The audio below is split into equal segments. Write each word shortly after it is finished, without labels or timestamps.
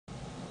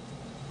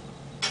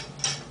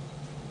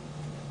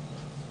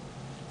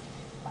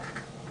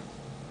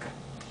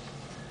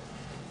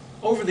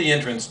Over the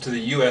entrance to the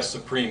U.S.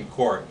 Supreme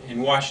Court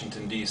in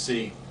Washington,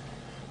 D.C.,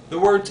 the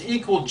words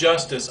 "equal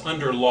justice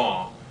under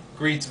law"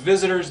 greets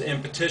visitors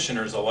and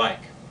petitioners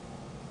alike.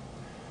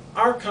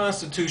 Our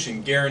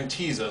Constitution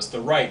guarantees us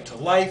the right to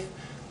life,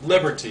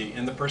 liberty,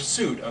 and the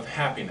pursuit of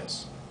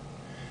happiness.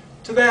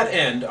 To that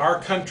end, our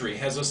country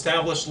has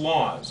established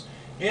laws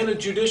and a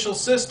judicial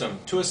system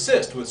to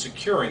assist with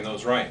securing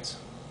those rights.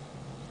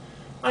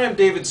 I am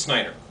David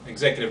Snyder,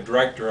 Executive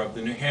Director of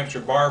the New Hampshire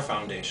Bar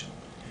Foundation,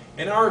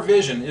 and our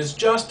vision is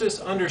justice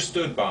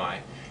understood by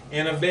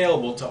and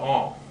available to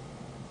all.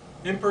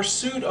 In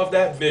pursuit of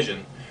that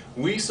vision,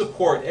 we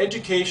support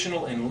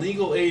educational and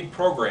legal aid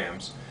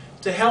programs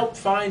to help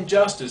find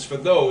justice for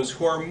those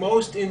who are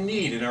most in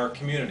need in our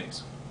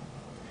communities.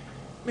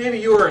 Maybe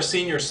you are a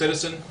senior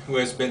citizen who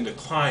has been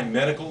declined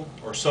medical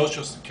or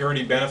Social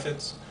Security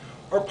benefits,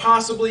 or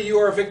possibly you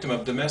are a victim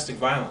of domestic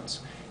violence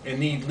and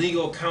need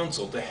legal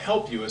counsel to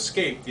help you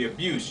escape the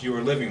abuse you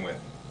are living with.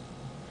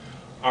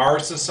 Our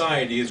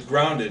society is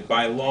grounded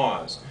by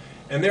laws,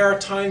 and there are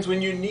times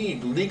when you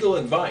need legal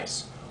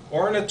advice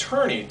or an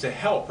attorney to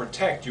help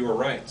protect your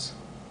rights.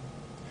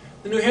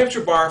 The New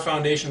Hampshire Bar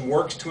Foundation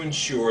works to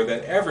ensure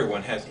that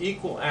everyone has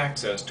equal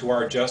access to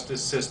our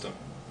justice system,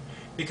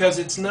 because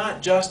it's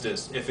not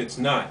justice if it's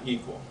not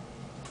equal.